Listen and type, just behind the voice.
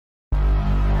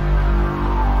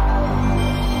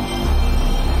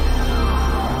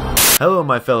Hello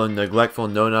my fellow neglectful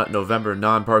no-nut November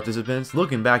non-participants.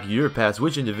 Looking back at your past,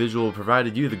 which individual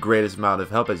provided you the greatest amount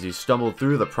of help as you stumbled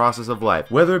through the process of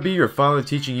life? Whether it be your father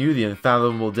teaching you the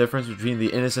unfathomable difference between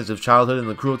the innocence of childhood and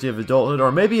the cruelty of adulthood,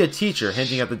 or maybe a teacher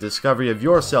hinting at the discovery of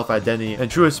your self-identity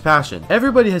and truest passion.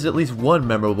 Everybody has at least one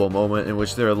memorable moment in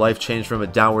which their life changed from a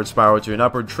downward spiral to an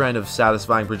upward trend of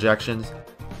satisfying projections.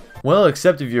 Well,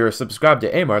 except if you're subscribed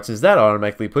to A-Mart, since that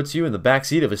automatically puts you in the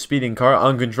backseat of a speeding car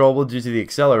uncontrollable due to the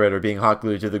accelerator being hot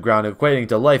glued to the ground, equating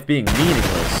to life being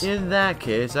meaningless. In that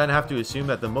case, I'd have to assume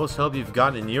that the most help you've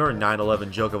gotten in your 9/11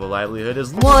 joke of a livelihood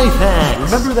is life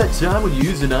hacks! Remember that time when you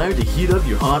used an iron to heat up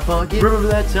your hot pocket? Remember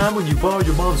that time when you borrowed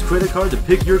your mom's credit card to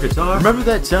pick your guitar? Remember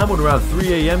that time when around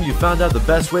 3 AM you found out the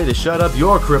best way to shut up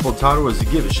your crippled toddler was to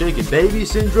give a shaken baby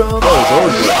syndrome? Oh,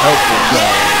 those were helpful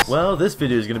guys. Well, this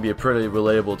video is going to be a pretty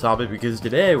relatable topic because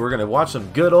today we're going to watch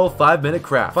some good old 5-minute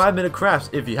crafts. 5-minute crafts,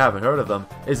 if you haven't heard of them,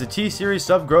 is a T-series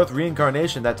sub-growth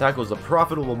reincarnation that tackles the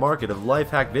profitable market of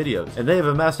life hack videos, and they have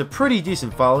amassed a pretty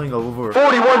decent following of over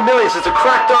 41 million since it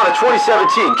cracked on in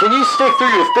 2017. Can you stick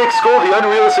through your thick skull the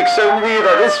unrealistic certainty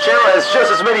that this channel has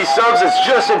just as many subs as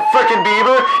Justin frickin'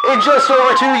 Bieber in just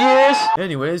over 2 years?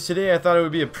 Anyways, today I thought it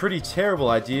would be a pretty terrible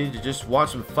idea to just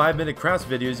watch some 5-minute crafts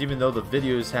videos, even though the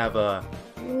videos have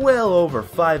well over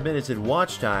 5 minutes in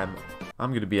watch time.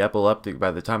 I'm gonna be epileptic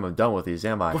by the time I'm done with these,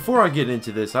 am I? Before I get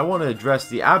into this, I want to address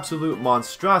the absolute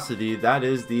monstrosity that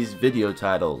is these video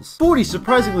titles. 40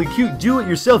 surprisingly cute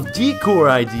do-it-yourself decor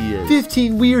ideas.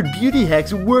 15 weird beauty hacks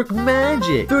that work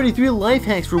magic. 33 life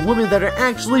hacks for women that are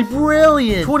actually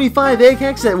brilliant. 25 egg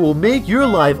hacks that will make your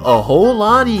life a whole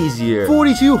lot easier.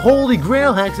 42 holy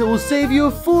grail hacks that will save you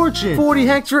a fortune. 40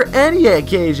 hacks for any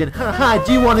occasion. Haha,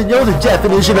 do you want to know the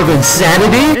definition of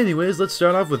insanity? Anyways, let's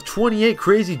start off with 28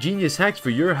 crazy genius hacks for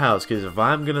your house, because if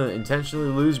I'm gonna intentionally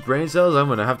lose brain cells, I'm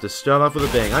gonna have to start off with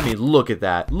a bang. I mean, look at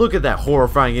that. Look at that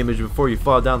horrifying image before you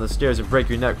fall down the stairs and break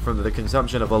your neck from the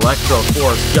consumption of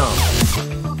electro-force gum.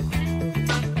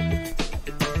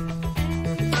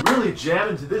 Really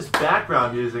jamming to this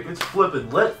background music. It's flippin'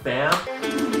 lit, fam.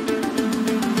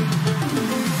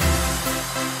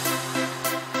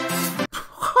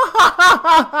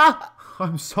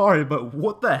 I'm sorry, but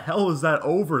what the hell is that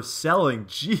overselling?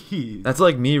 Jeez. That's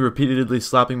like me repeatedly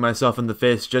slapping myself in the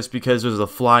face just because there's a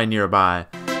fly nearby.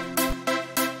 Hate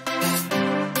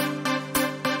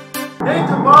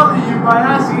to bother you by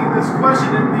asking this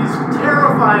question in these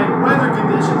terrifying weather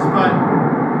conditions, but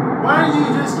why don't you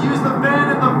just use the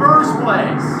fan in the first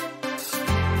place?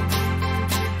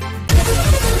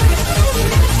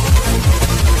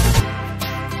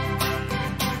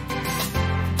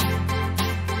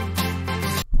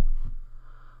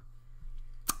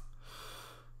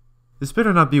 This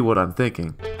better not be what I'm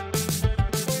thinking.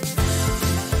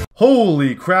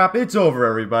 Holy crap, it's over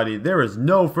everybody. There is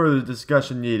no further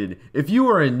discussion needed. If you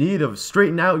are in need of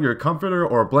straightening out your comforter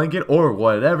or blanket or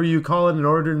whatever you call it in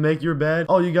order to make your bed,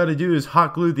 all you gotta do is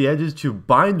hot glue the edges to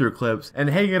binder clips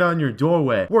and hang it on your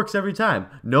doorway. Works every time.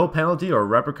 No penalty or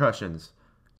repercussions.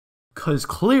 Cause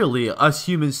clearly us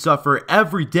humans suffer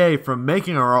every day from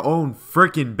making our own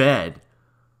frickin' bed.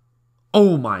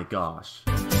 Oh my gosh.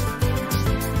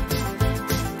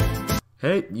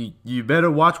 Hey, you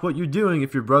better watch what you're doing.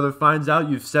 If your brother finds out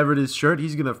you've severed his shirt,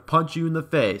 he's gonna punch you in the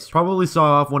face. Probably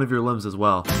saw off one of your limbs as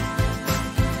well.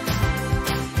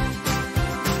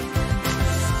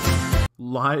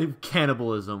 Live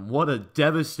Cannibalism. What a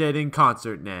devastating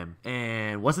concert name.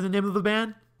 And what's the name of the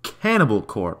band? Cannibal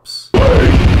Corpse.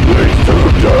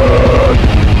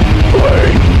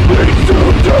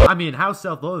 I mean, how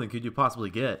self-loathing could you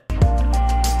possibly get?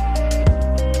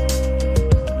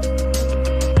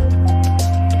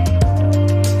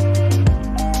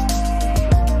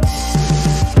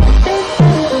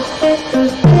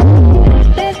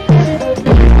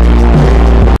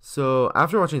 So,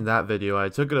 after watching that video, I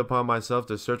took it upon myself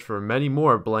to search for many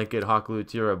more blanket hot glue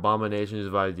tier abominations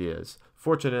of ideas.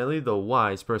 Fortunately, the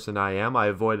wise person I am, I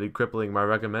avoided crippling my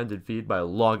recommended feed by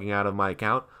logging out of my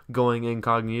account, going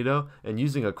incognito, and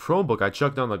using a Chromebook I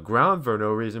chucked on the ground for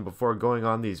no reason before going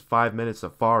on these 5-minute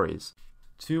safaris.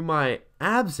 To my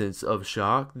absence of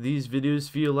shock, these videos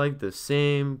feel like the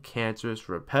same cancerous,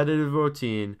 repetitive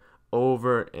routine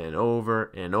over and over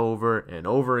and over and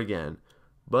over again.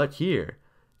 But here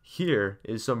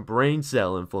is some brain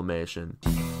cell inflammation.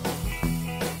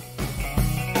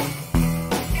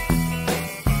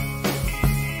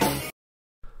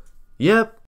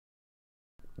 Yep,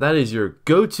 That is your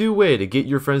go-to way to get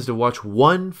your friends to watch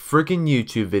one freaking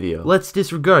YouTube video. Let's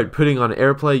disregard putting on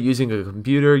AirPlay, using a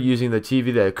computer, using the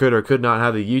TV that could or could not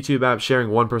have the YouTube app, sharing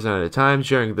one person at a time,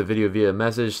 sharing the video via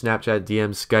message, Snapchat,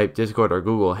 DM, Skype, Discord, or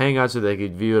Google Hangouts so they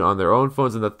could view it on their own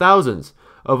phones, and the thousands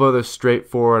of other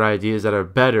straightforward ideas that are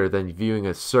better than viewing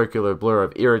a circular blur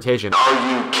of irritation.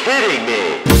 Are you kidding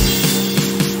me?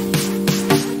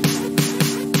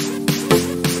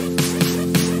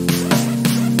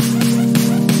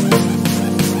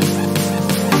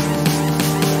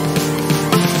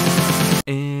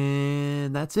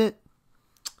 And that's it.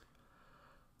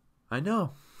 I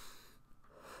know.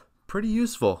 Pretty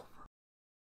useful.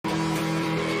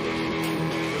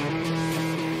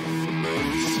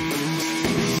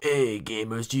 Hey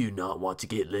gamers, do you not want to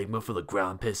get ligma for the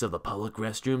ground piss of the public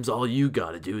restrooms? All you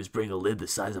gotta do is bring a lid the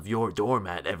size of your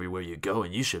doormat everywhere you go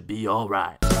and you should be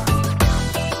alright.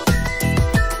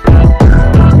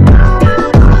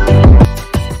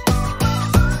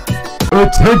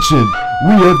 Attention!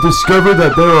 We have discovered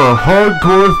that there are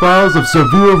hardcore files of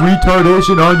severe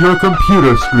retardation on your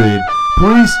computer screen.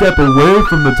 Please step away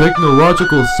from the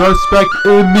technological suspect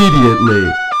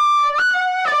immediately.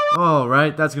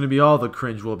 Alright, that's going to be all the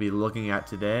cringe we'll be looking at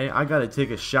today. I gotta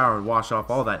take a shower and wash off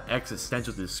all that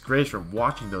existential disgrace from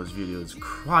watching those videos.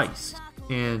 Christ.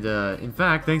 And, in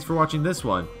fact, thanks for watching this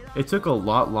one. It took a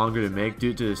lot longer to make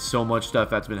due to so much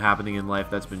stuff that's been happening in life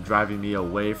that's been driving me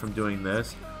away from doing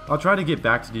this. I'll try to get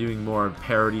back to doing more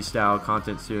parody-style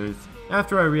content soon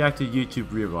after I react to YouTube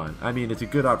Rerun. I mean, it's a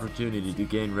good opportunity to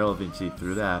gain relevancy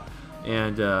through that.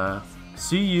 And,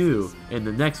 see you in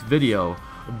the next video.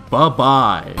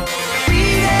 Bye-bye.